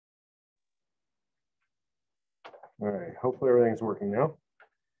All right, hopefully everything's working now.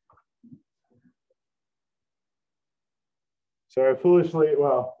 So I foolishly,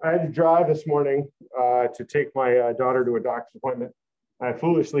 well, I had to drive this morning to take my daughter to a doctor's appointment. I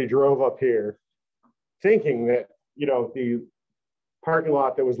foolishly drove up here thinking that, you know, the parking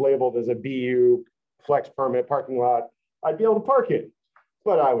lot that was labeled as a BU flex permit parking lot, I'd be able to park it,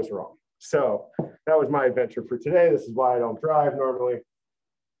 but I was wrong. So that was my adventure for today. This is why I don't drive normally,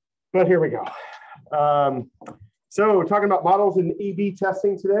 but here we go. So we're talking about models in A/B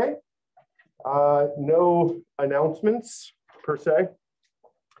testing today. No announcements per se,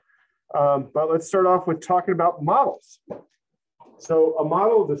 but let's start off with talking about models. So a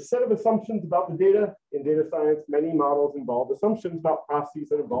model is a set of assumptions about the data. In data science, many models involve assumptions about processes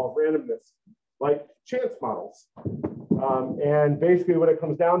that involve randomness, like chance models. And basically what it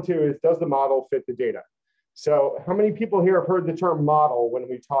comes down to is, does the model fit the data? So how many people here have heard the term model when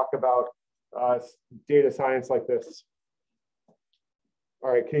we talk about data science like this?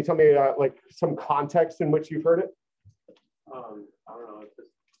 All right, can you tell me like some context in which you've heard it? I don't know, it's just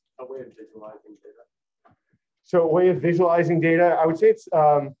a way of visualizing data. So a way of visualizing data, I would say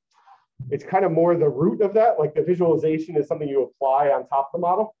it's kind of more the root of that. Like the visualization is something you apply on top of the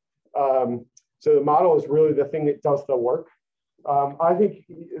model. So the model is really the thing that does the work. I think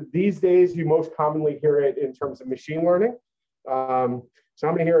these days you most commonly hear it in terms of machine learning. So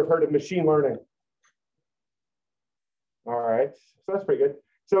how many here have heard of machine learning? All right, so that's pretty good.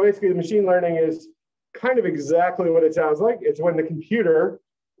 So basically the machine learning is kind of exactly what it sounds like. It's when the computer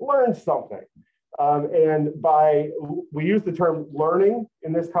learns something. And we use the term learning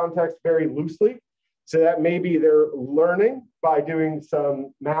in this context very loosely. So that maybe they're learning by doing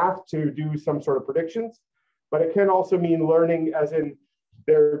some math to do some sort of predictions, but it can also mean learning as in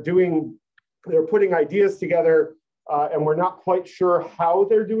they're putting ideas together and we're not quite sure how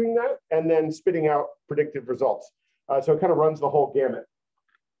they're doing that, and then spitting out predictive results. So it kind of runs the whole gamut.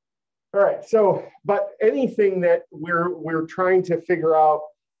 All right, so, but anything that we're trying to figure out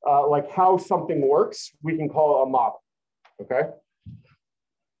like how something works, we can call a model, okay?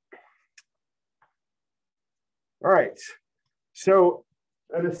 All right, so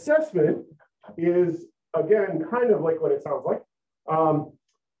an assessment is, again, kind of like what it sounds like.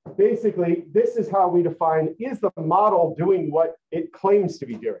 Basically, this is how we define, is the model doing what it claims to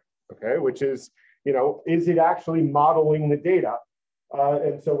be doing, okay? Which is, you know, is it actually modeling the data?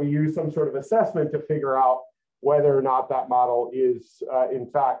 And so we use some sort of assessment to figure out whether or not that model is, in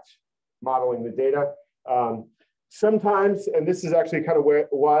fact, modeling the data. Sometimes, and this is actually kind of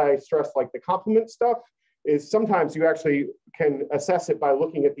why I stress like the complement stuff, is sometimes you actually can assess it by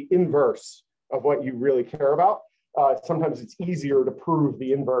looking at the inverse of what you really care about. Sometimes it's easier to prove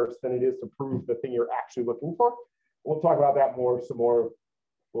the inverse than it is to prove the thing you're actually looking for. We'll talk about that more,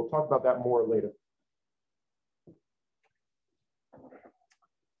 we'll talk about that more later.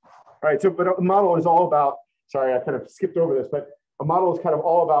 All right, so, but a model is all about, sorry, I kind of skipped over this, but a model is kind of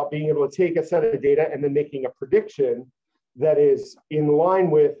all about being able to take a set of data and then making a prediction that is in line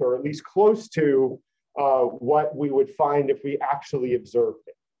with, or at least close to, what we would find if we actually observed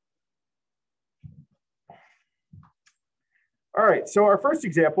it. All right, so our first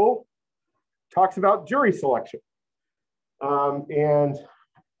example talks about jury selection. And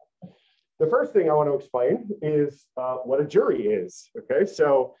the first thing I want to explain is what a jury is, okay?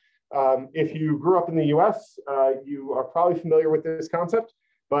 So if you grew up in the US, you are probably familiar with this concept,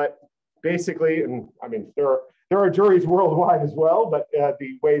 but basically, and I mean, there are juries worldwide as well, but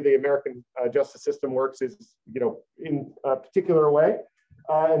the way the American justice system works is, you know, in a particular way.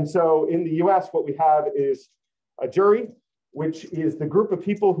 And so in the US, what we have is a jury, which is the group of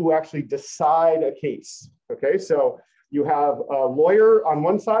people who actually decide a case, okay? So you have a lawyer on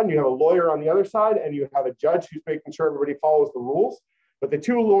one side, and you have a lawyer on the other side, and you have a judge who's making sure everybody follows the rules. But the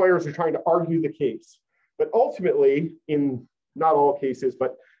two lawyers are trying to argue the case. But ultimately, in not all cases,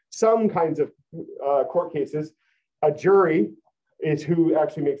 but some kinds of court cases, a jury is who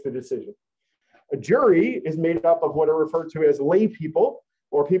actually makes the decision. A jury is made up of what are referred to as lay people,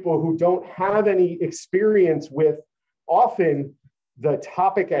 or people who don't have any experience with often the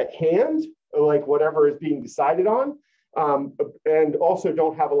topic at hand, like whatever is being decided on, and also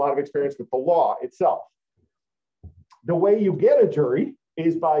don't have a lot of experience with the law itself. The way you get a jury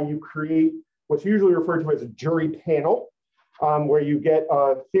is by you create what's usually referred to as a jury panel, where you get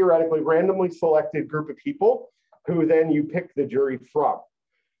a theoretically randomly selected group of people who then you pick the jury from.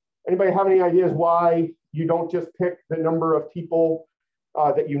 Anybody have any ideas why you don't just pick the number of people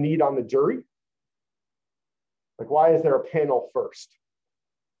that you need on the jury? Like, why is there a panel first?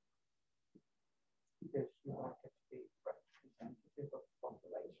 Because you want it to be representative of the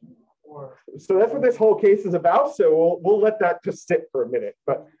population, or So that's what this whole case is about. So we'll let that just sit for a minute.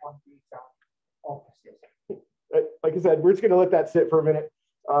 But like I said, we're just going to let that sit for a minute.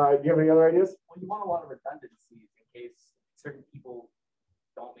 Do you have any other ideas? Well, you want a lot of redundancies in case certain people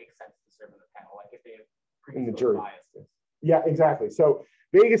don't make sense to serve in the panel, like if they have in the jury biases. Yeah, exactly. So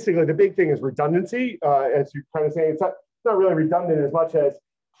basically, the big thing is redundancy. As you're kind of saying, it's not really redundant as much as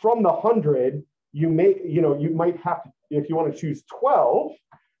from the 100, you might have to, if you want to choose 12,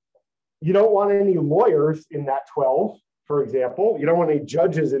 you don't want any lawyers in that 12, for example. You don't want any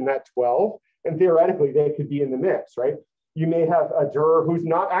judges in that 12. And theoretically, they could be in the mix, right? You may have a juror who's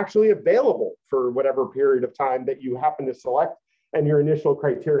not actually available for whatever period of time that you happen to select, and your initial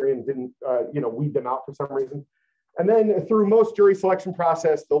criterion didn't, weed them out for some reason. And then through most jury selection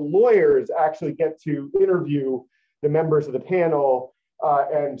process, the lawyers actually get to interview the members of the panel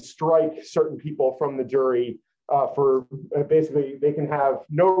and strike certain people from the jury for basically they can have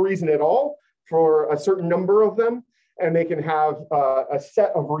no reason at all for a certain number of them, and they can have a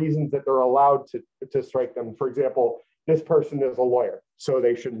set of reasons that they're allowed to strike them. For example, this person is a lawyer, so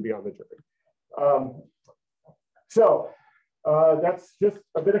they shouldn't be on the jury. That's just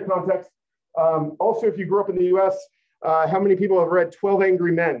a bit of context. Also, if you grew up in the US, how many people have read 12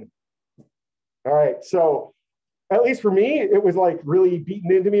 Angry Men? All right, so at least for me, it was like really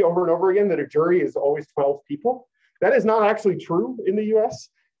beaten into me over and over again that a jury is always 12 people. That is not actually true in the US.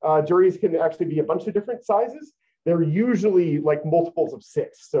 Juries can actually be a bunch of different sizes. They're usually like multiples of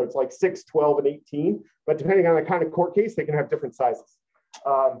 6. So it's like 6, 12, and 18. But depending on the kind of court case, they can have different sizes.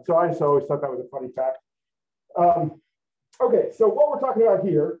 So I just always thought that was a funny fact. Okay, so what we're talking about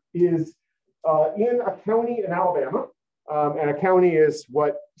here is in a county in Alabama. And a county is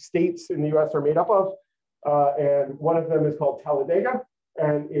what states in the US are made up of. And one of them is called Talladega,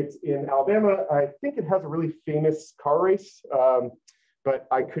 and it's in Alabama. I think it has a really famous car race, but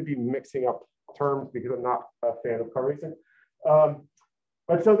I could be mixing up terms because I'm not a fan of car racing.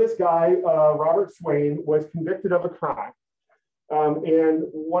 But so this guy, Robert Swain, was convicted of a crime. And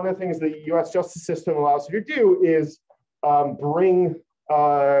one of the things the US justice system allows you to do is bring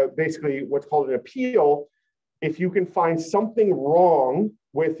basically what's called an appeal if you can find something wrong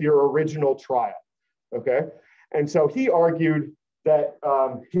with your original trial. Okay, and so he argued that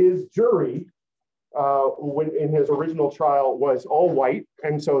his jury, when in his original trial, was all white,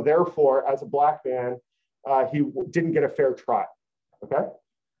 and so therefore, as a black man, he didn't get a fair trial. Okay,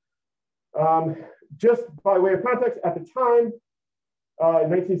 just by way of context, at the time, in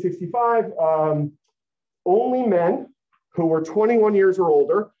 1965, only men who were 21 years or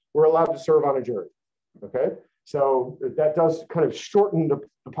older were allowed to serve on a jury. Okay, so that does kind of shorten the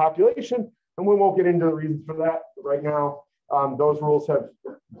population. And we won't get into the reasons for that right now. Those rules have,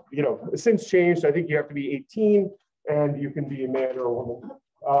 since changed. I think you have to be 18 and you can be a man or a woman.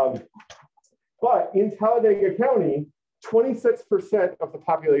 But in Talladega County, 26% of the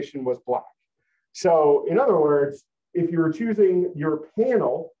population was black. So in other words, if you were choosing your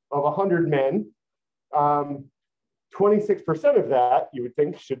panel of 100 men, 26% of that you would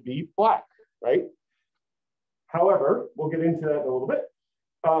think should be black, right? However, we'll get into that in a little bit.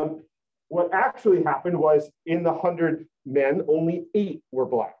 What actually happened was in the 100 men, only 8 were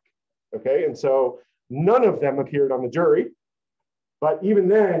black, okay? And so none of them appeared on the jury. But even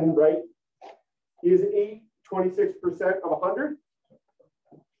then, right, is 8 26% of 100?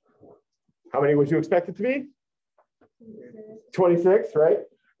 How many would you expect it to be? 26, right?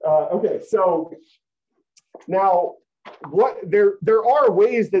 Okay, so now there are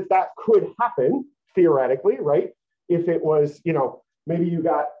ways that could happen theoretically, right? If it was, maybe you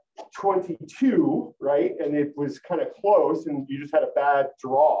got 22, right? And it was kind of close and you just had a bad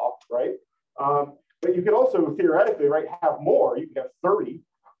draw, right? But you could also theoretically, right, have more. You could have 30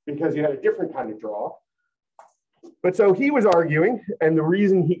 because you had a different kind of draw. But so he was arguing, and the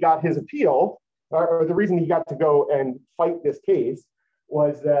reason he got his appeal, or the reason he got to go and fight this case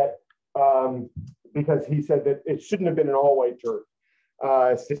was that because he said that it shouldn't have been an all-white jury,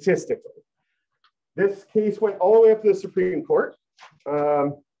 statistically. This case went all the way up to the Supreme Court.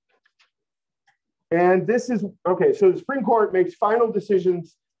 And this is, okay, so the Supreme Court makes final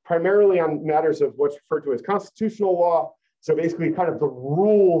decisions primarily on matters of what's referred to as constitutional law. So basically kind of the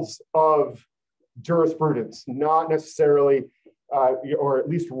rules of jurisprudence, not necessarily, or at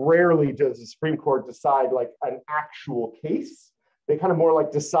least rarely does the Supreme Court decide like an actual case. They kind of more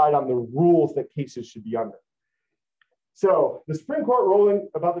like decide on the rules that cases should be under. So the Supreme Court ruling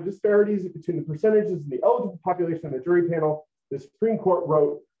about the disparities between the percentages in the eligible population of the jury panel, the Supreme Court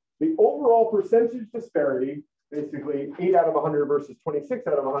wrote, the overall percentage disparity, basically 8 out of 100 versus 26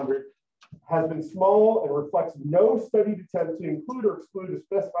 out of 100, has been small and reflects no studied attempt to include or exclude a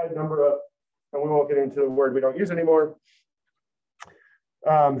specified number of, and we won't get into the word we don't use anymore,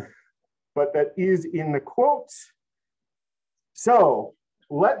 but that is in the quotes. So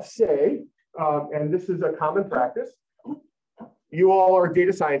let's say, and this is a common practice, you all are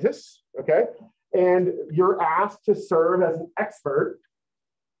data scientists, okay? And you're asked to serve as an expert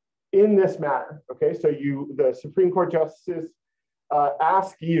in this matter, okay? So the Supreme Court justices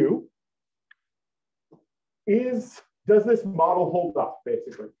ask you, does this model hold up,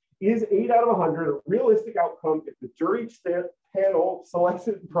 basically? Is 8 out of 100 a realistic outcome if the jury panel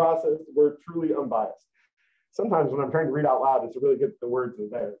selection process were truly unbiased? Sometimes when I'm trying to read out loud, it's really good that the words are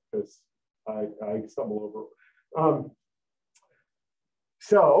there because I stumble over.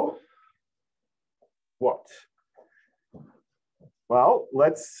 So what? Well,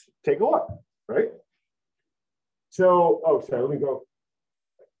 let's take a look, right? So, oh, sorry, let me go.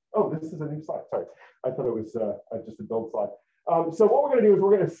 Oh, this is a new slide, sorry. I thought it was just a build slide. So what we're gonna do is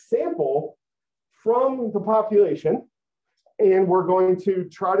we're gonna sample from the population and we're going to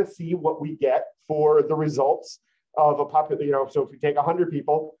try to see what we get for the results of a population, so if we take 100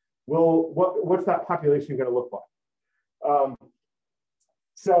 people, what's that population gonna look like?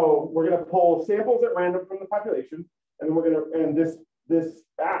 So we're gonna pull samples at random from the population, and then we're gonna, and this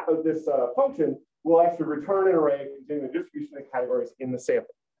function will actually return an array containing the distribution of categories in the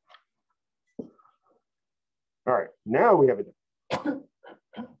sample. All right, now we have it.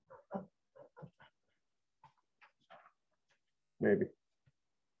 Maybe.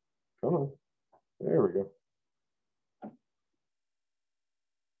 Come on. There we go.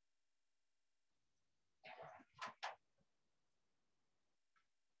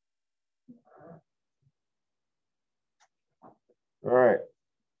 All right.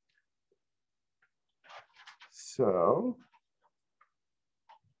 So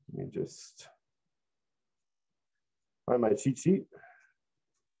let me just find my cheat sheet,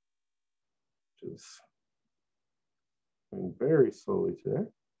 which is going very slowly today.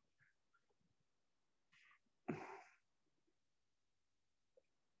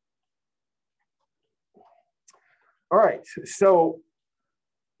 All right, so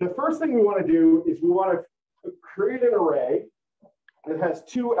the first thing we want to do is we want to create an array that has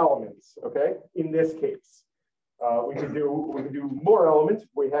 2 elements, okay? In this case, we could do more elements if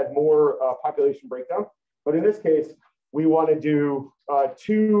we had more population breakdown, but in this case, we want to do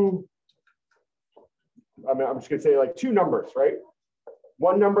 2. I'm just going to say like 2 numbers, right?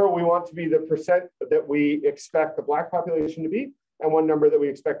 One number we want to be the percent that we expect the Black population to be, and one number that we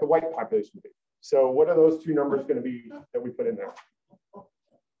expect the white population to be. So what are those 2 numbers going to be that we put in there?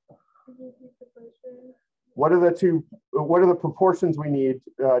 What are the proportions we need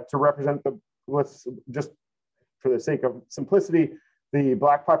to represent let's just for the sake of simplicity, the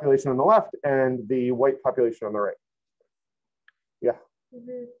Black population on the left and the white population on the right? Yeah. Is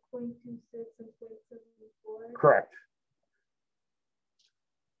it 0.26 and 0.74? Correct.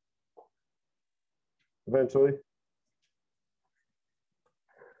 Eventually.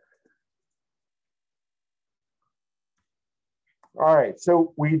 All right,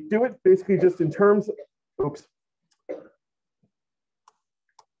 so we do it basically just in terms, oops.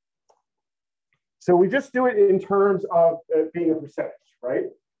 So we just do it in terms of being a percentage, right?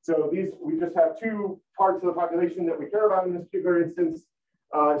 So we just have 2 parts of the population that we care about in this particular instance.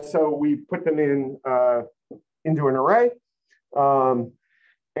 So we put them in into an array.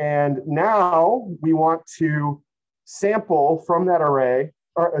 And now we want to sample from that array,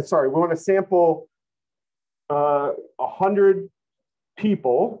 or sorry, we want to sample 100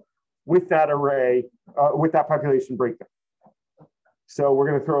 people with that array, with that population breakdown. So we're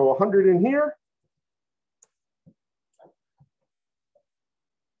going to throw 100 in here.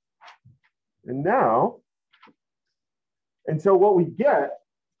 And now, and so what we get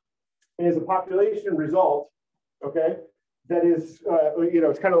is a population result, okay, that is,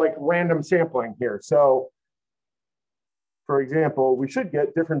 it's kind of like random sampling here. So, for example, we should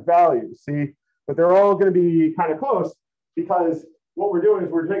get different values, see, but they're all going to be kind of close because what we're doing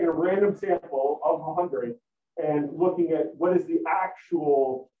is we're taking a random sample of 100 and looking at what is the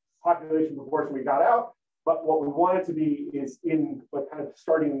actual population proportion we got out, but what we want it to be is in like kind of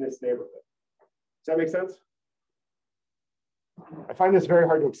starting in this neighborhood. Does that make sense? I find this very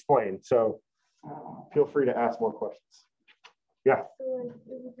hard to explain, so feel free to ask more questions. Yeah. So like,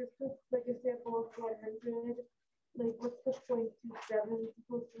 if we just took like a sample of 100, like what's the 0.27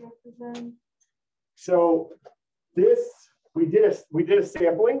 supposed to represent? So this, we did a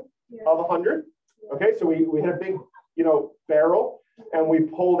sampling of 100. Okay, so we had a big, barrel, and we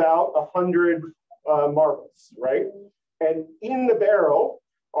pulled out 100 marbles, right? And in the barrel,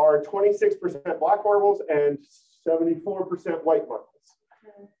 are 26% black marbles and 74% white marbles.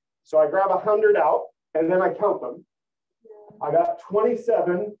 So I grab 100 out and then I count them. I got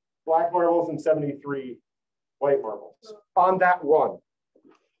 27 black marbles and 73 white marbles on that run.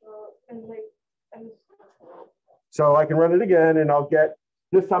 So I can run it again and I'll get,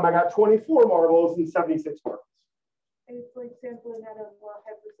 this time I got 24 marbles and 76 marbles. And it's like sampling out of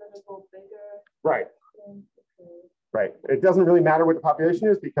hypothetical bigger. Right. Okay. Right. It doesn't really matter what the population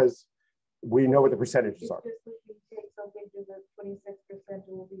is because we know what the percentages It's are. just if you take something to the 26%, it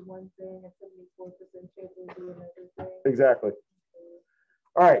will be one thing, and 74% chance it will be another thing. Exactly.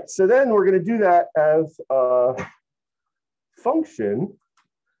 All right. So then we're going to do that as a function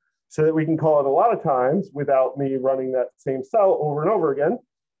so that we can call it a lot of times without me running that same cell over and over again.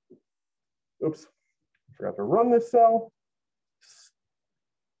 Oops. Forgot to run this cell.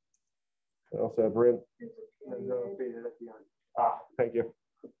 I also have ran. Thank you.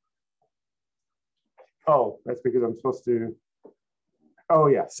 Oh, that's because I'm supposed to. Oh,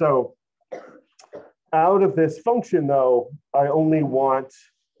 yeah. So out of this function, though, I only want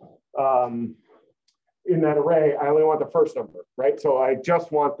in that array, I only want the first number, right? So I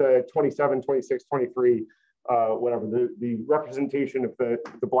just want the 27, 26, 23, whatever, the representation of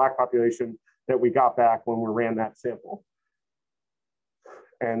the black population that we got back when we ran that sample.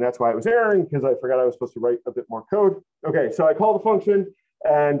 And that's why it was erroring, because I forgot I was supposed to write a bit more code. Okay, so I call the function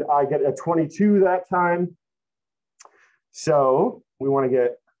and I get a 22 that time. So we want to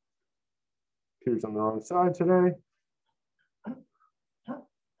get, Peter's on the wrong side today.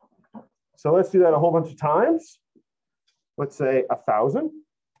 So let's do that a whole bunch of times. Let's say 1,000.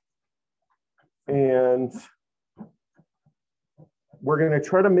 And we're going to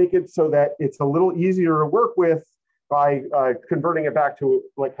try to make it so that it's a little easier to work with by converting it back to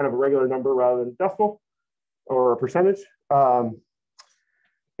like kind of a regular number rather than decimal or a percentage.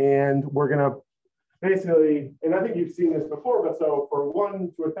 And we're going to basically, and I think you've seen this before, but so for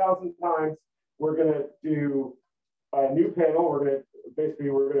 1 to 1,000 times, we're going to do a new panel. We're going to basically,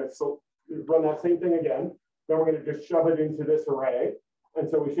 run that same thing again. Then we're going to just shove it into this array. And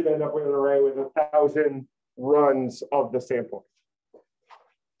so we should end up with an array with 1,000 runs of the sample.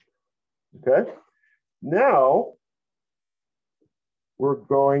 Okay. Now we're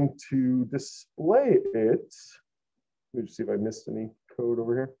going to display it. Let me just see if I missed any code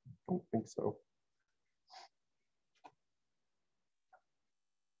over here. I don't think so.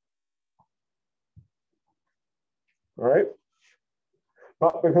 All right.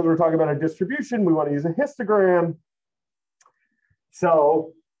 But because we're talking about a distribution, we want to use a histogram.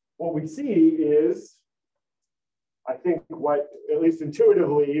 So what we see is, I think what, at least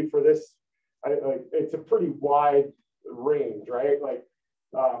intuitively for this, it's a pretty wide range, right? Like,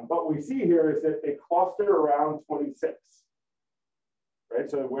 what we see here is that they cluster around 26, right?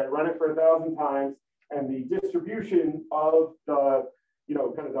 So we run it for 1,000 times, and the distribution of the,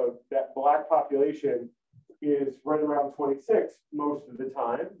 kind of that black population is right around 26 most of the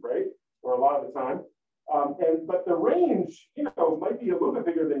time, right? Or a lot of the time. But the range, might be a little bit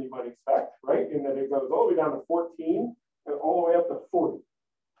bigger than you might expect, right? In that it goes all the way down to 14 and all the way up to 40,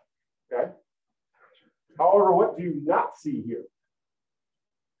 okay? However, what do you not see here?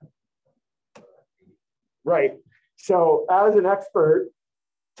 Right, so as an expert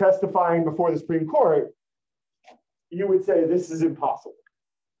testifying before the Supreme Court, you would say this is impossible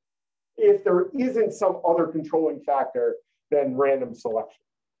if there isn't some other controlling factor than random selection.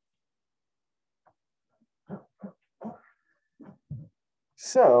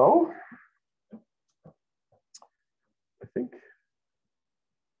 So I think,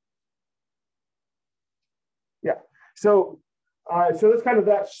 yeah. So that's kind of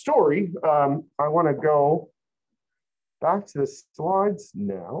that story. I want to go back to the slides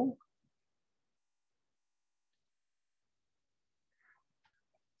now.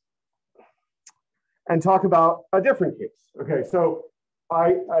 And talk about a different case. Okay, so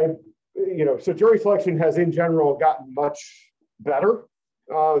so jury selection has in general gotten much better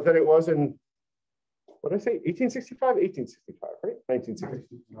than it was in, what did I say, 1865? 1865, right?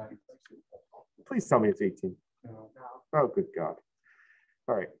 1965. Please tell me it's 18. No. Oh, good God.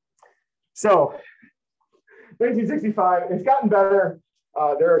 All right. So 1965, it's gotten better.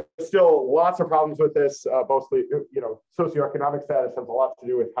 There are still lots of problems with this. Mostly, socioeconomic status has a lot to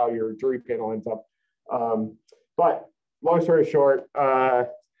do with how your jury panel ends up. But long story short,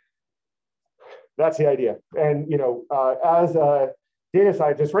 that's the idea. And, as a data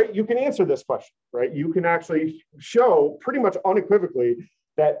scientist, right, you can answer this question, right? You can actually show pretty much unequivocally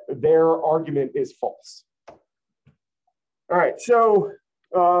that their argument is false. All right, so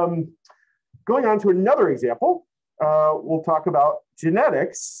going on to another example. we'll talk about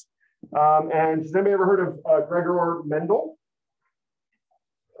genetics. And has anybody ever heard of Gregor Mendel?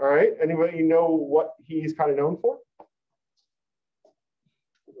 All right, anybody know what he's kind of known for?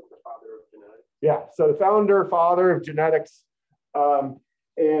 The father of genetics. Yeah, so the father of genetics.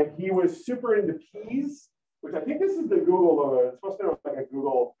 And he was super into peas, which I think this is the Google logo. It's supposed to look like a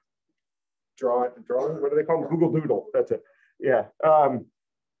Google drawing. What do they call them? Google Doodle. That's it. Yeah.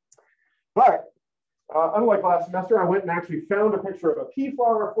 But unlike last semester, I went and actually found a picture of a pea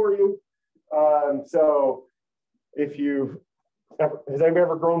flower for you. So if has anybody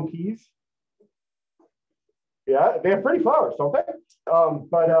ever grown peas? Yeah, they have pretty flowers, don't they?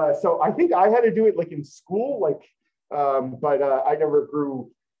 So I think I had to do it like in school, but I never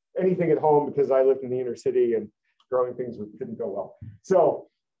grew anything at home because I lived in the inner city and growing things didn't go well. So,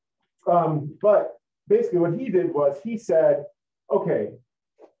 but basically what he did was he said, okay,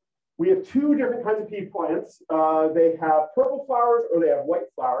 we have two different kinds of pea plants. They have purple flowers or they have white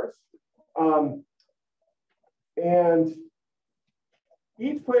flowers. And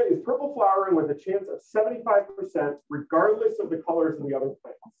each plant is purple flowering with a chance of 75%, regardless of the colors of the other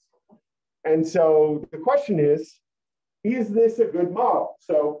plants. And so the question is this a good model?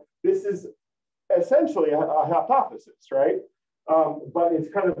 So this is essentially a hypothesis, right? But it's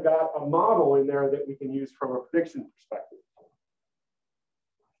kind of got a model in there that we can use from a prediction perspective.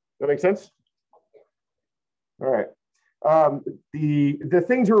 That make sense? All right. The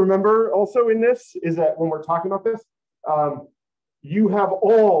thing to remember also in this is that when we're talking about this, you have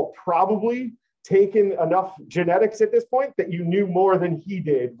all probably taken enough genetics at this point that you knew more than he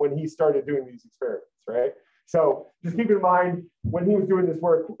did when he started doing these experiments, right? So just keep in mind, when he was doing this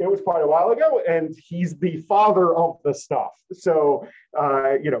work, it was quite a while ago, and he's the father of the stuff. So,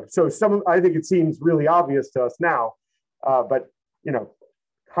 I think it seems really obvious to us now, but,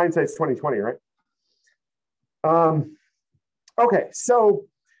 hindsight's 2020, right? Okay, so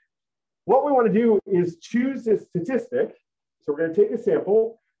what we want to do is choose a statistic. So we're going to take a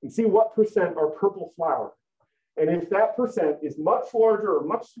sample and see what percent are purple flower. And if that percent is much larger or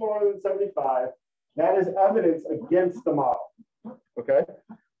much smaller than 75, that is evidence against the model, okay?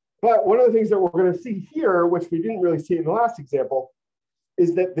 But one of the things that we're going to see here, which we didn't really see in the last example,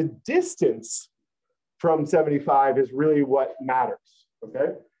 is that the distance from 75 is really what matters,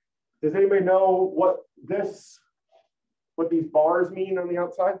 okay? Does anybody know what these bars mean on the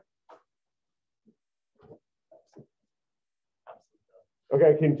outside?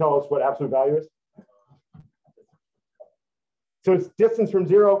 Okay, can you tell us what absolute value is? So it's distance from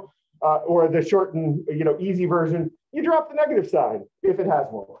zero, or the shortened, easy version. You drop the negative sign if it has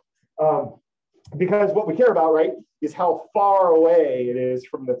one. Because what we care about, right, is how far away it is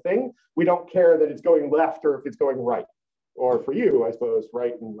from the thing. We don't care that it's going left or if it's going right. Or for you, I suppose,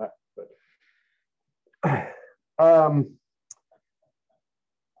 right and left. But,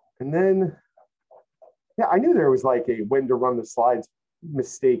 and then, yeah, I knew there was like a when to run the slides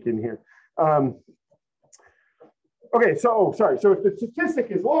mistake in here. Okay, so sorry. So if the statistic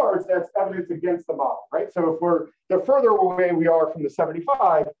is large, that's evidence against the model, right? So if the further away we are from the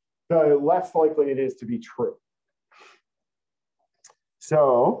 75, the less likely it is to be true.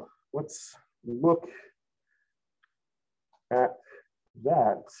 So let's look at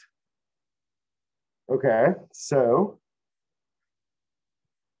that. Okay, so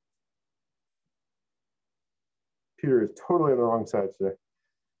Peter is totally on the wrong side today.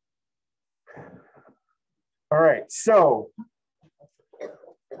 All right, so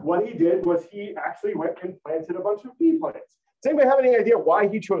what he did was he actually went and planted a bunch of pea plants. Does anybody have any idea why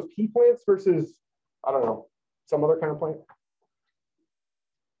he chose pea plants versus, I don't know, some other kind of plant?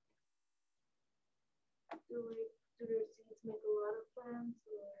 Do their seeds make a lot of plants?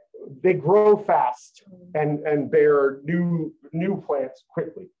 Or? They grow fast and bear new plants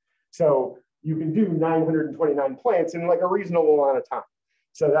quickly. So you can do 929 plants in like a reasonable amount of time.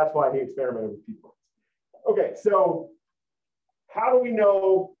 So that's why he experimented with pea plants. Okay, so how do we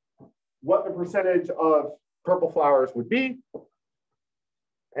know what the percentage of purple flowers would be?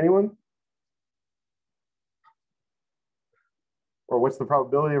 Anyone? Or what's the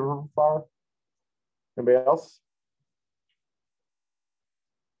probability of a purple flower? Anybody else?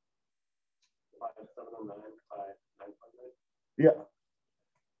 709 by 9.9. Yeah.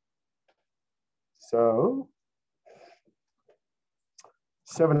 So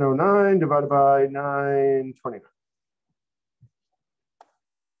 709 divided by 929.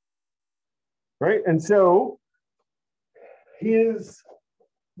 Right, and so his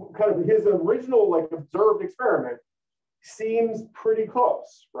original observed experiment seems pretty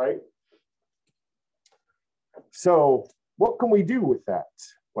close, right? So what can we do with that?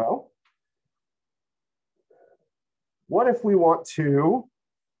 Well, what if we want to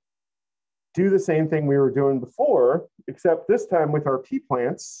do the same thing we were doing before, except this time with our pea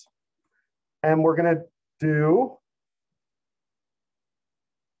plants, and we're going to do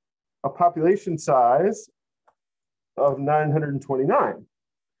a population size of 929.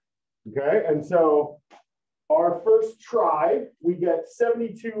 Okay, and so our first try, we get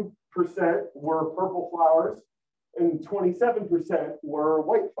 72% were purple flowers and 27% were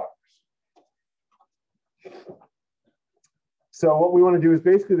white flowers. So what we want to do is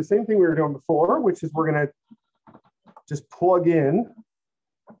basically the same thing we were doing before, which is we're going to just plug in,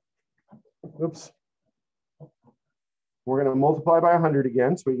 oops, we're going to multiply by 100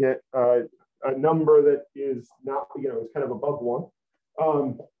 again, so we get a number that is not, is kind of above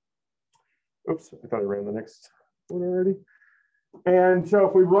 1. Oops, I thought I ran the next one already. And so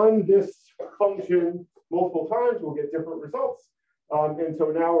if we run this function multiple times, we'll get different results. And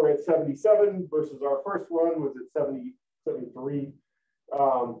so now we're at 77 versus our first one was at 73.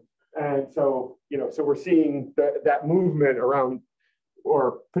 And so, so we're seeing that movement around,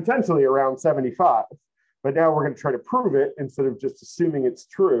 or potentially around 75. But now we're going to try to prove it instead of just assuming it's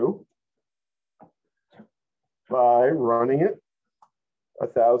true by running it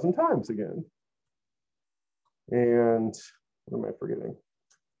 1,000 times again. And what am I forgetting?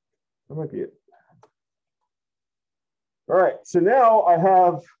 That might be it. All right, so now I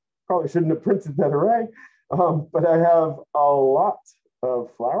have, probably shouldn't have printed that array, but I have a lot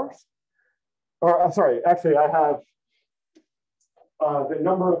of flowers. Or sorry, actually I have the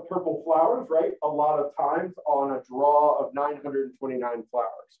number of purple flowers, right? A lot of times on a draw of 929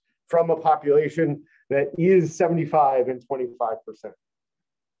 flowers from a population that is 75 and 25%.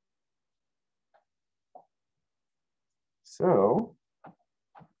 So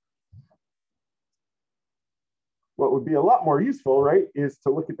what would be a lot more useful, right, is to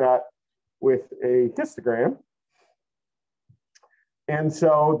look at that with a histogram. And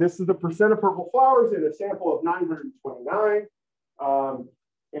so this is the percent of purple flowers in a sample of 929.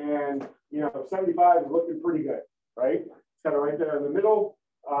 And 75 is looking pretty good, right? It's kind of right there in the middle,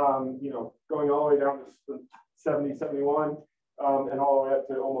 going all the way down to 70, 71, and all the way up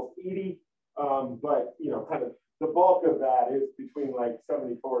to almost 80. But kind of the bulk of that is between like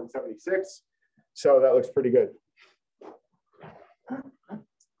 74 and 76. So that looks pretty good.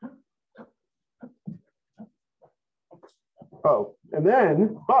 Oh, and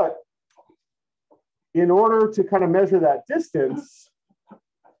then, but in order to kind of measure that distance,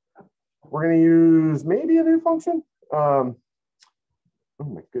 we're going to use maybe a new function. Oh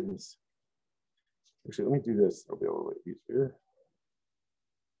my goodness. Actually, let me do this. It'll be a little bit easier.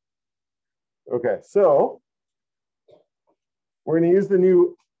 Okay, so we're going to use the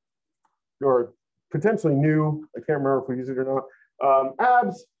new, or potentially new, I can't remember if we use it or not,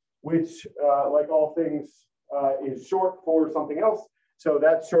 abs, which like all things is short for something else. So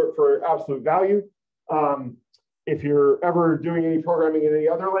that's short for absolute value. If you're ever doing any programming in any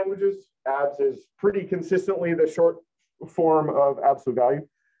other languages, abs is pretty consistently the short form of absolute value.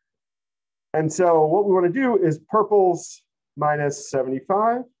 And so what we want to do is purples minus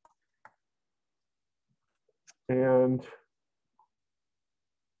 75. And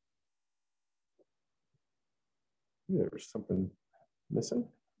there's something missing.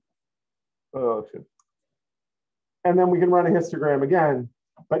 Oh, shit. And then we can run a histogram again.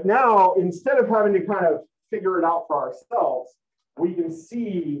 But now, instead of having to kind of figure it out for ourselves, we can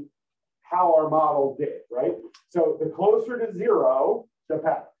see how our model did, right? So the closer to 0, the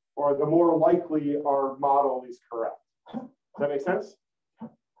better, or the more likely our model is correct. Does that make sense?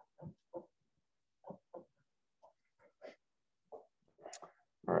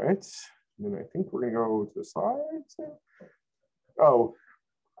 All right, and then I think we're gonna go to the slides. Oh.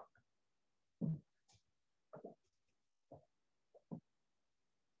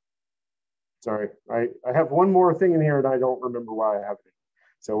 Sorry, I have one more thing in here and I don't remember why I have it.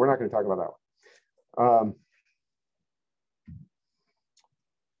 So we're not going to talk about that one.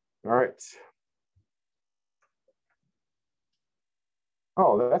 All right.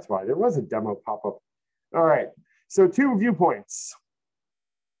 Oh, that's why there was a demo pop-up. All right, so 2 viewpoints.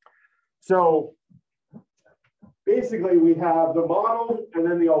 So basically we have the model and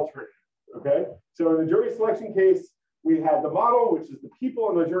then the alternative, okay? So in the jury selection case, we had the model, which is the people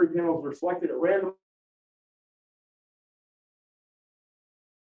on the jury panels were selected at random.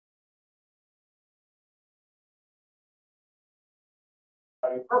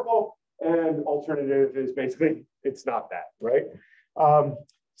 Purple, and alternative is basically, it's not that, right?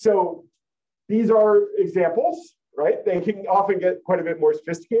 So these are examples, right? They can often get quite a bit more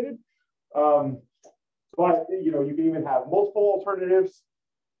sophisticated. But you can even have multiple alternatives.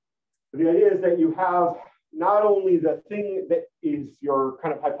 The idea is that you have not only the thing that is your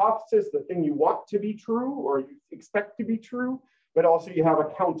kind of hypothesis, the thing you want to be true or you expect to be true, but also you have a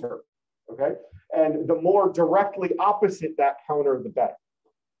counter, okay? And the more directly opposite that counter, the better,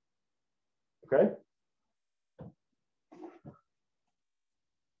 okay?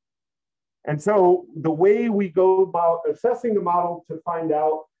 And so the way we go about assessing the model to find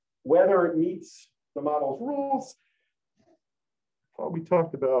out whether it meets the model's rules, well, we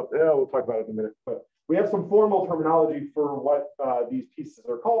talked about, yeah, we'll talk about it in a minute, but we have some formal terminology for what these pieces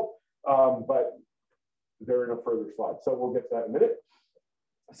are called, but they're in a further slide. So we'll get to that in a minute.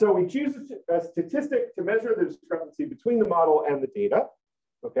 So we choose a statistic to measure the discrepancy between the model and the data.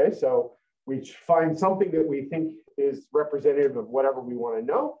 Okay, so we find something that we think is representative of whatever we want to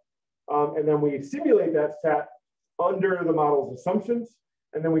know. And then we simulate that stat under the model's assumptions.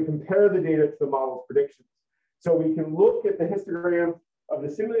 And then we compare the data to the model's predictions. So we can look at the histogram of the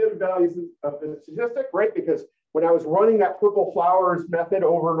simulated values of the statistic, right? Because when I was running that purple flowers method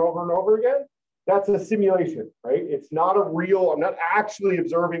over and over and over again, that's a simulation, right? It's not a real, I'm not actually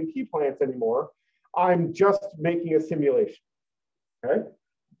observing pea plants anymore. I'm just making a simulation, okay?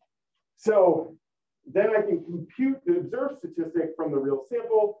 So then I can compute the observed statistic from the real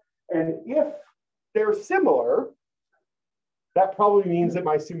sample. And if they're similar, that probably means that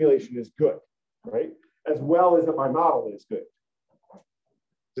my simulation is good, right? As well as that my model is good.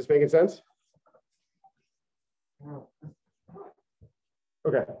 Is this making sense?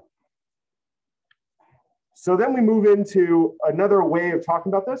 Okay. So then we move into another way of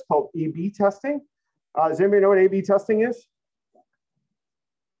talking about this called A/B testing. Does anybody know what A/B testing is?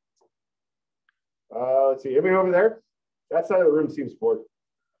 Let's see, anybody over there? That side of the room seems bored.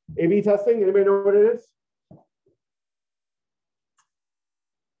 A/B testing, anybody know what it is?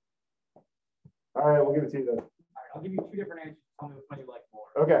 All right, we'll give it to you then. All right, I'll give you two different answers. Tell me which one you like more.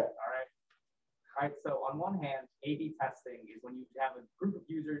 Okay. All right. All right. So on one hand, A/B testing is when you have a group of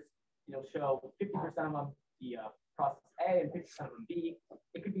users. You'll show 50% of them the process A and 50% of them B.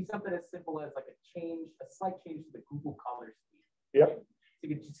 It could be something as simple as like a slight change to the Google color scheme. Yep. Right? So you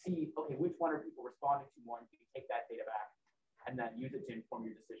can just see, okay, which one are people responding to more, and you can take that data back and then use it to inform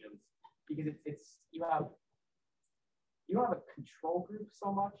your decisions. Because you don't have a control group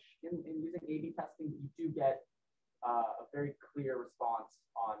so much in using A/B testing. You do get a very clear response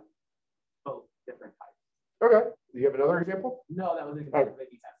on both different types. Okay. Do you have another example? No, that was an example of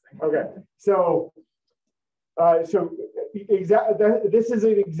A/B testing. Okay. So, this is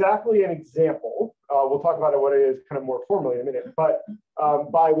exactly an example. We'll talk about what it is kind of more formally in a minute. But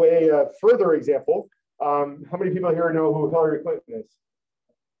by way of further example, how many people here know who Hillary Clinton is?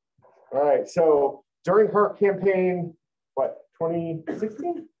 All right. So during her campaign, what,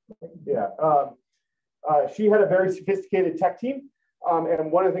 2016? Yeah. She had a very sophisticated tech team.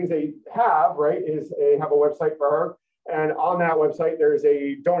 And one of the things they have, right, is they have a website for her. And on that website, there's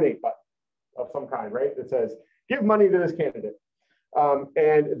a donate button of some kind, right, that says, give money to this candidate.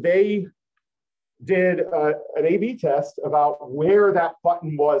 And they did an A/B test about where that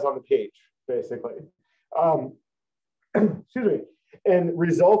button was on the page, basically. Excuse me. And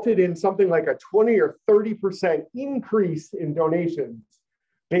resulted in something like a 20 or 30% increase in donations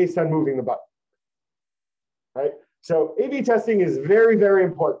based on moving the button, right? So A/B testing is very, very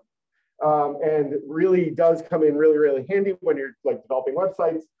important and really does come in really, really handy when you're like developing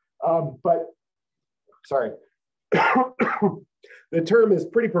websites. But sorry, the term is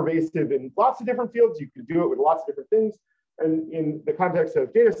pretty pervasive in lots of different fields. You can do it with lots of different things. And in the context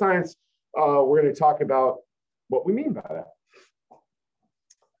of data science, we're going to talk about what we mean by that.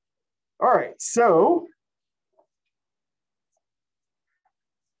 All right, so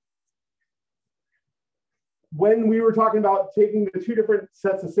when we were talking about taking the two different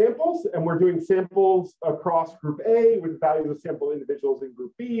sets of samples, and we're doing samples across group A with values of sample individuals in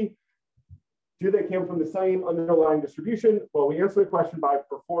group B, do they come from the same underlying distribution? Well, we answer the question by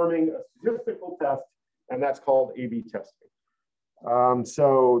performing a statistical test, and that's called A/B testing.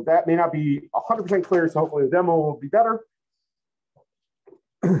 So that may not be 100% clear, so hopefully the demo will be better.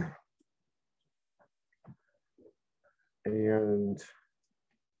 And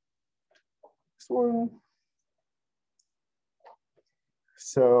this one.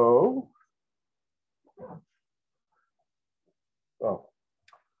 So, oh,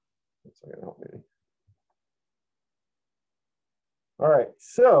 that's not gonna help me. All right,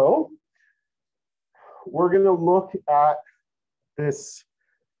 so we're gonna look at this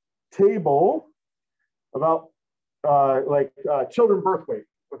table about children birth weight,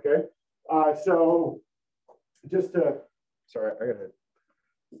 okay? So just to, sorry, I gotta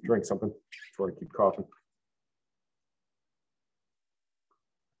drink something before I keep coughing.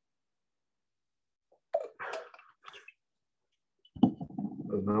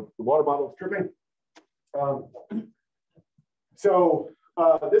 The water bottle's dripping.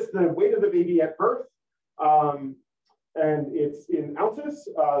 This is the weight of the baby at birth, and it's in ounces.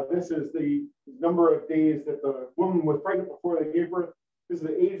 This is the number of days that the woman was pregnant before they gave birth. This is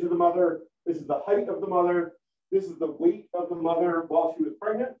the age of the mother. This is the height of the mother. This is the weight of the mother while she was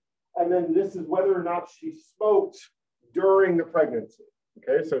pregnant. And then this is whether or not she smoked during the pregnancy.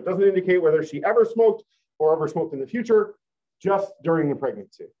 Okay, so it doesn't indicate whether she ever smoked or ever smoked in the future, just during the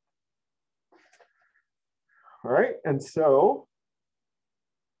pregnancy. All right, and so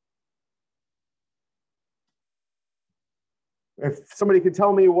if somebody could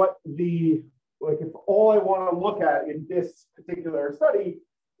tell me what if all I want to look at in this particular study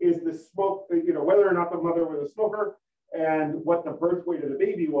is the smoke, whether or not the mother was a smoker and what the birth weight of the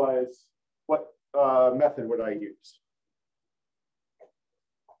baby was, what method would I use?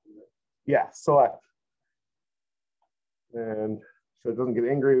 Yeah, select. And so it doesn't get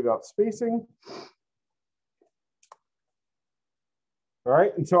angry about spacing. All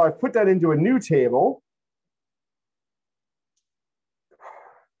right, and so I've put that into a new table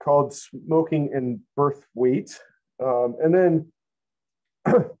called smoking and birth weight. And then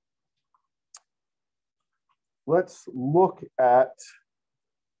let's look at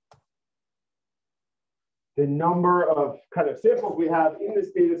the number of kind of samples we have in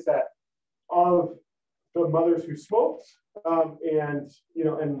this data set of the mothers who smoked the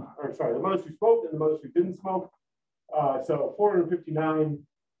mothers who smoked and the mothers who didn't smoke. So 459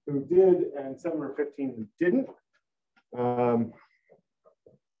 who did and 715 who didn't.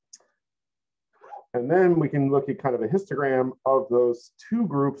 And then we can look at kind of a histogram of those two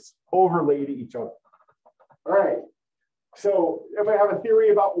groups overlaid to each other. All right. So if I have a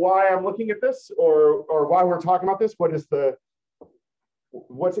theory about why I'm looking at this or why we're talking about this,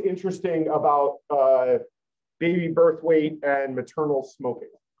 what's interesting about baby birth weight and maternal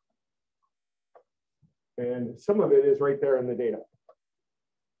smoking? And some of it is right there in the data.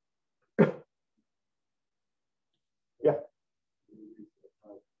 Yeah.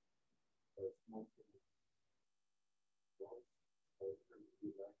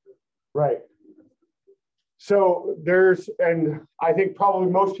 Right. So and I think probably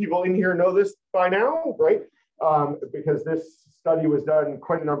most people in here know this by now, right? Because this study was done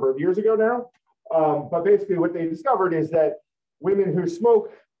quite a number of years ago now. But basically what they discovered is that women who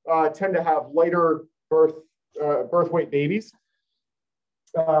smoke tend to have lighter birth weight babies.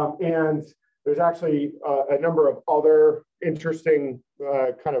 And there's actually a number of other interesting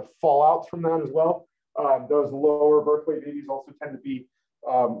kind of fallouts from that as well. Those lower birth weight babies also tend to be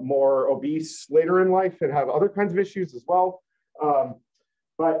more obese later in life and have other kinds of issues as well.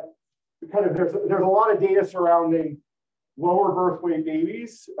 But kind of there's a lot of data surrounding lower birth weight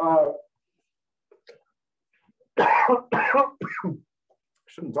babies.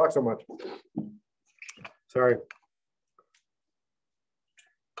 Shouldn't talk so much. Sorry.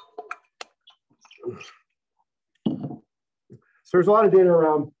 So there's a lot of data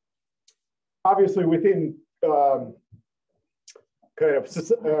around, obviously within kind of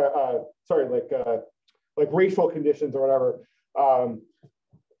like racial conditions or whatever.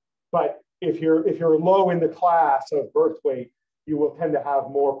 But if you're low in the class of birth weight, you will tend to have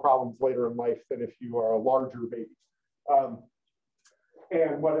more problems later in life than if you are a larger baby.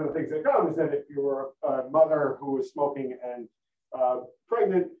 And one of the things that comes is that if you were a mother who was smoking and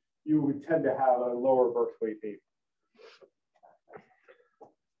pregnant, you would tend to have a lower birth weight baby.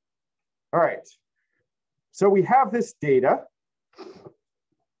 All right. So we have this data.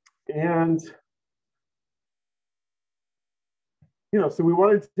 And, so we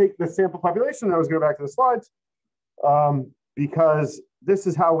wanted to take the sample population. I was going back to the slides because this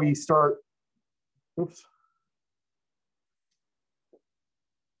is how we start. Oops.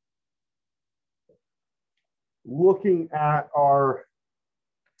 Looking at our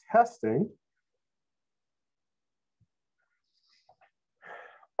testing.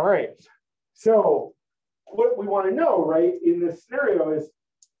 All right. So what we want to know, right, in this scenario is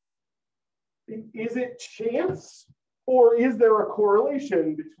it chance or is there a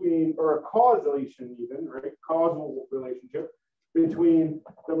correlation between, or a causation even, right, causal relationship between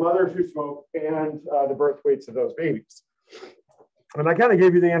the mothers who smoke and the birth weights of those babies? And I kind of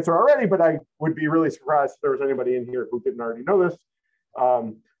gave you the answer already, but I would be really surprised if there was anybody in here who didn't already know this.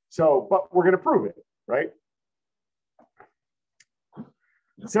 But we're going to prove it, right?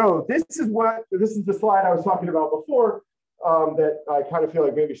 So this is the slide I was talking about before that I kind of feel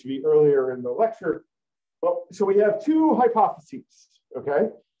like maybe should be earlier in the lecture. Well, so we have two hypotheses, okay?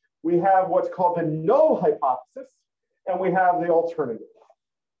 We have what's called the null hypothesis, and we have the alternative.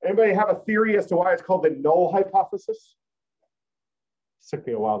 Anybody have a theory as to why it's called the null hypothesis? took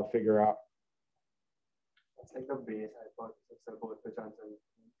me a while to figure out. It's like the base hypothesis of both the Johnson.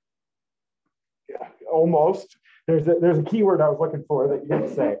 Yeah, almost. There's a keyword I was looking for that you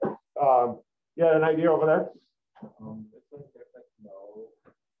didn't say. You had an idea over there?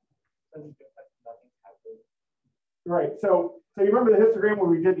 Right. So you remember the histogram where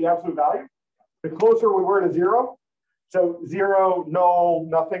we did the absolute value? The closer we were to 0, so 0, null,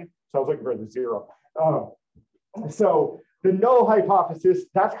 nothing. So I was looking for the 0. So the null hypothesis,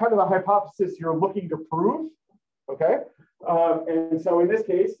 that's kind of the hypothesis you're looking to prove. Okay. And so in this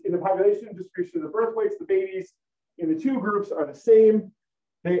case, in the population distribution of the birth weights, the babies in the two groups are the same.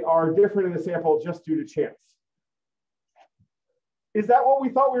 They are different in the sample just due to chance. Is that what we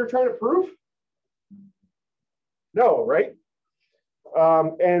thought we were trying to prove? No, right?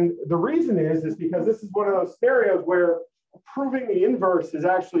 And the reason is because this is one of those scenarios where proving the inverse is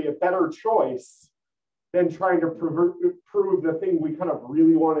actually a better choice than trying to prove the thing we kind of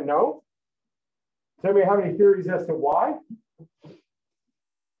really want to know. Does anybody have any theories as to why?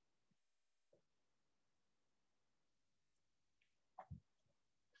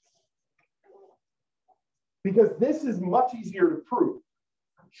 Because this is much easier to prove,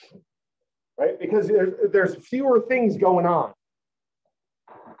 right? Because there's fewer things going on.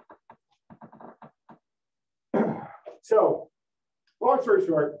 So, long story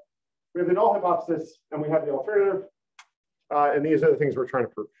short, we have the null hypothesis and we have the alternative, and these are the things we're trying to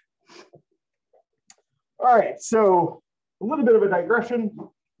prove. All right, so a little bit of a digression.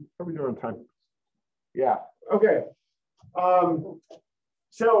 How are we doing on time? Yeah, okay.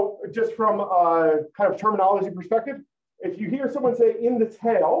 So just from a kind of terminology perspective, if you hear someone say in the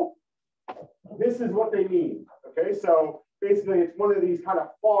tail, this is what they mean, okay? So basically it's one of these kind of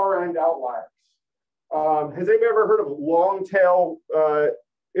far end outliers. Has anybody ever heard of long tail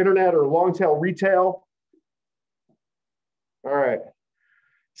internet or long tail retail? All right.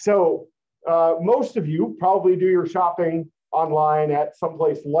 So most of you probably do your shopping online at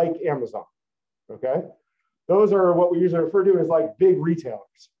someplace like Amazon, okay? Those are what we usually refer to as like big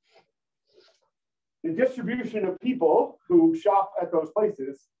retailers. The distribution of people who shop at those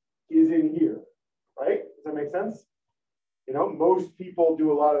places is in here, right? Does that make sense? You know, most people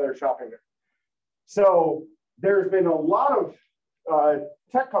do a lot of their shopping there. So there's been a lot of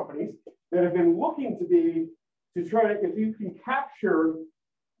tech companies that have been looking to try to, if you can capture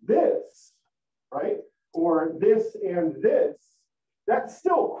this, right? Or this and this, that's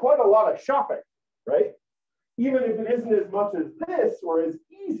still quite a lot of shopping, right? Even if it isn't as much as this or as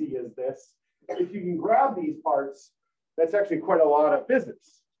easy as this, if you can grab these parts, that's actually quite a lot of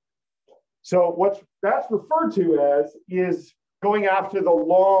business. So what that's referred to as is going after the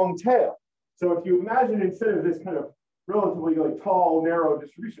long tail. So if you imagine instead of this kind of relatively like tall, narrow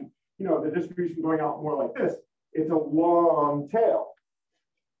distribution, you know, the distribution going out more like this, it's a long tail.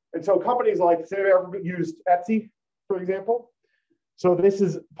 And so companies like, say, ever used Etsy, for example. So this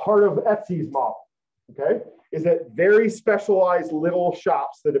is part of Etsy's model, okay? Is that very specialized little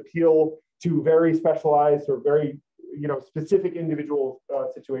shops that appeal to very specialized or very, you know, specific individual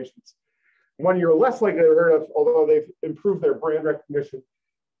situations. One you're less likely to have heard of, although they've improved their brand recognition.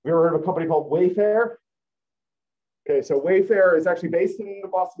 Have you ever heard of a company called Wayfair? Okay, so Wayfair is actually based in the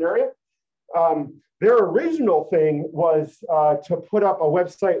Boston area. Their original thing was to put up a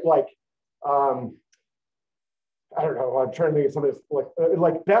website like, I don't know, I'm trying to think of something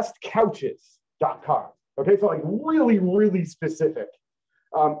like bestcouches.com. Okay, so like really, really specific.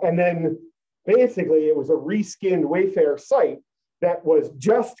 And then basically it was a reskinned Wayfair site that was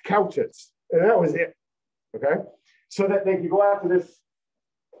just couches, and that was it. Okay, so that they could go after this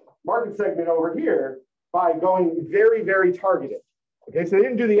market segment over here by going very, very targeted. Okay, so they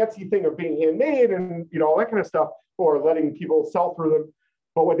didn't do the Etsy thing of being handmade and, you know, all that kind of stuff, or letting people sell through them.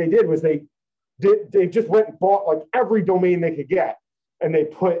 But what they did was they just went and bought like every domain they could get, and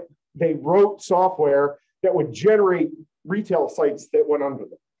they wrote software that would generate retail sites that went under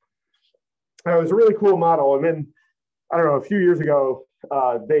them. And it was a really cool model. And then, I don't know, a few years ago,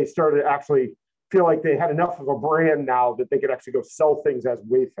 they started to actually feel like they had enough of a brand now that they could actually go sell things as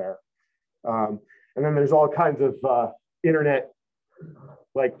Wayfair. And then there's all kinds of internet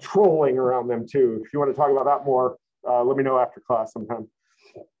like trolling around them too. If you want to talk about that more, let me know after class sometime.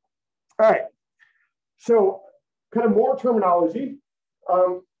 All right, so kind of more terminology.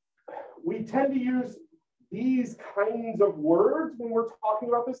 We tend to use these kinds of words when we're talking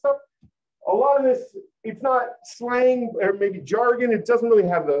about this stuff. A lot of this, it's not slang or maybe jargon. It doesn't really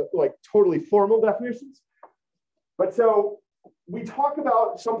have the like totally formal definitions. But so we talk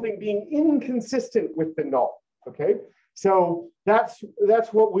about something being inconsistent with the null, okay? So that's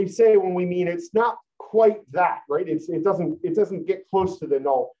what we say when we mean it's not quite that, right? It doesn't get close to the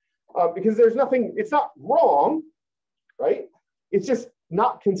null because there's nothing, it's not wrong, right? It's just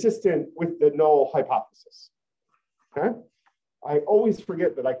not consistent with the null hypothesis, okay? I always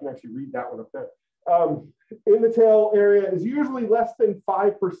forget that I can actually read that one up there. In the tail area is usually less than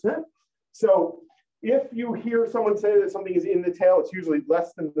 5%. So if you hear someone say that something is in the tail, it's usually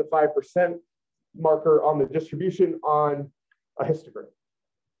less than the 5% marker on the distribution on a histogram.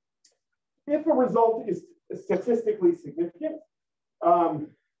 If a result is statistically significant,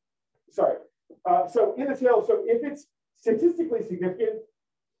 so in the tail, so if it's statistically significant,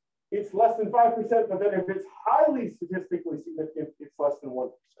 it's less than 5%, but then if it's highly statistically significant, it's less than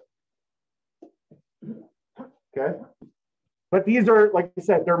 1%. Okay. But these are, like I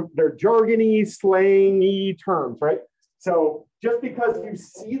said, they're jargony, slangy terms, right? So just because you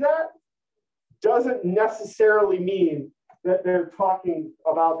see that doesn't necessarily mean that they're talking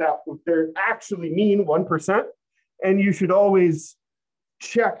about that. They actually mean 1%. And you should always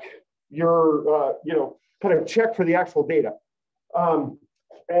check your, kind of check for the actual data.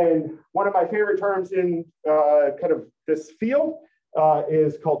 And one of my favorite terms in kind of this field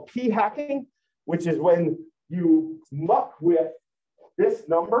is called p-hacking, which is when you muck with this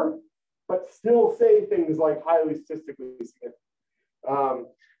number, but still say things like highly statistically significant.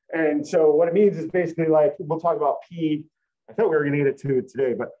 And so what it means is basically like, we'll talk about P. I thought we were going to get to it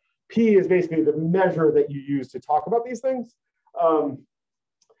today, but P is basically the measure that you use to talk about these things.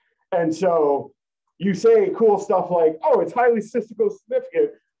 And so you say cool stuff like, oh, it's highly statistically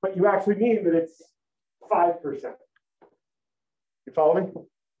significant, but you actually mean that it's 5%. You follow me?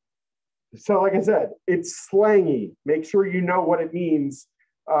 So like I said, it's slangy. Make sure you know what it means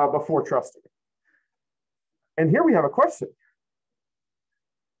before trusting it. And here we have a question.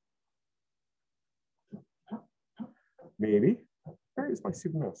 Maybe. Where is my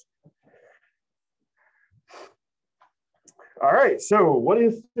super mouse? All right, so what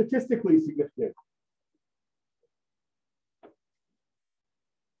is statistically significant?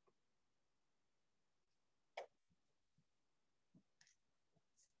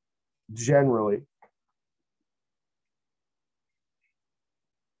 Generally.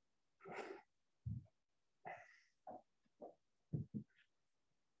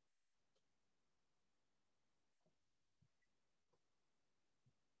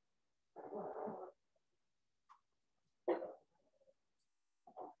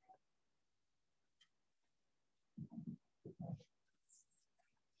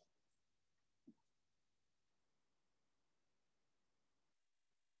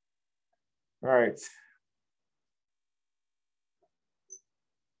 All right.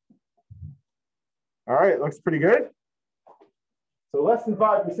 All right, looks pretty good. So less than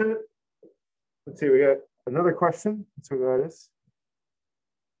 5%. Let's see, we got another question. Let's see what that is.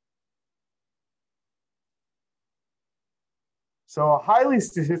 So a highly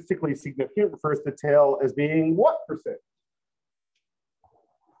statistically significant refers to tail as being what percent?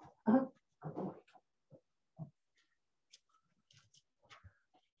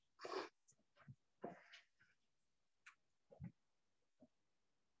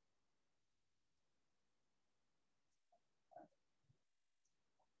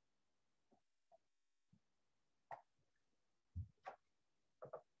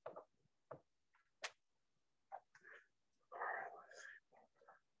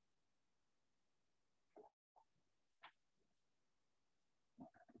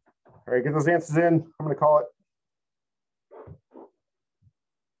 All right, get those answers in. I'm going to call it.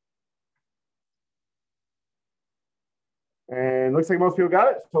 And looks like most people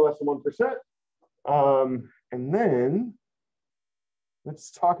got it, so less than 1%. And then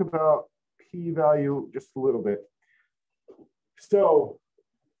let's talk about p-value just a little bit. So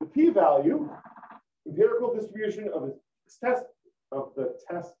the p-value, empirical distribution of the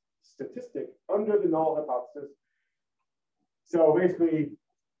test statistic under the null hypothesis. So basically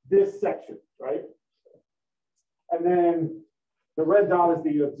this section, right? And then the red dot is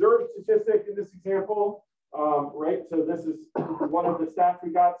the observed statistic in this example, right? So this is one of the stats we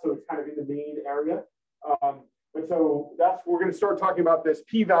got, so it's kind of in the main area. But so that's, we're going to start talking about this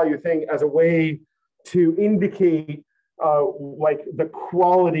p-value thing as a way to indicate like the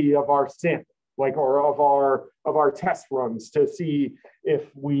quality of our sample, like, or of our test runs, to see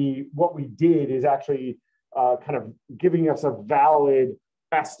if what we did is actually kind of giving us a valid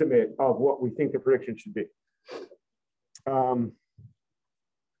estimate of what we think the prediction should be. And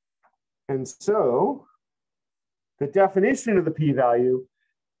so the definition of the p-value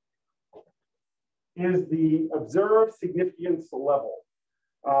is the observed significance level.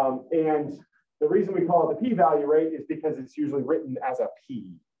 And the reason we call it the p-value, right, is because it's usually written as a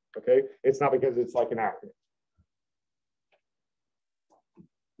p, Okay, it's not because it's like an acronym.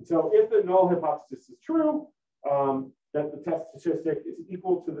 So if the null hypothesis is true, that the test statistic is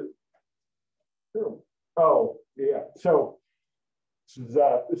equal to the, oh, yeah, so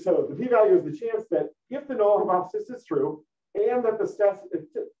the p-value is the chance that if the null hypothesis is true and that the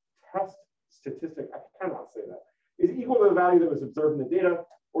test statistic, I cannot say that, is equal to the value that was observed in the data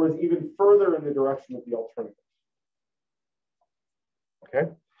or is even further in the direction of the alternative.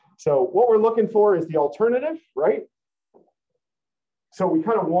 Okay, so what we're looking for is the alternative, right? So we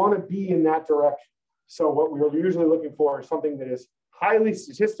kind of want to be in that direction. So what we're usually looking for is something that is highly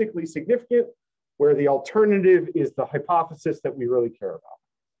statistically significant, where the alternative is the hypothesis that we really care about.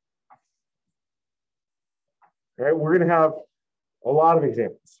 All right, we're going to have a lot of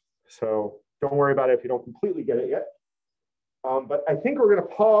examples. So don't worry about it if you don't completely get it yet. But I think we're going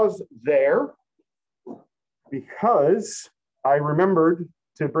to pause there because I remembered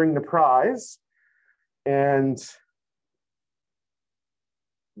to bring the prize. And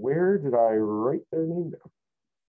where did I write their name down?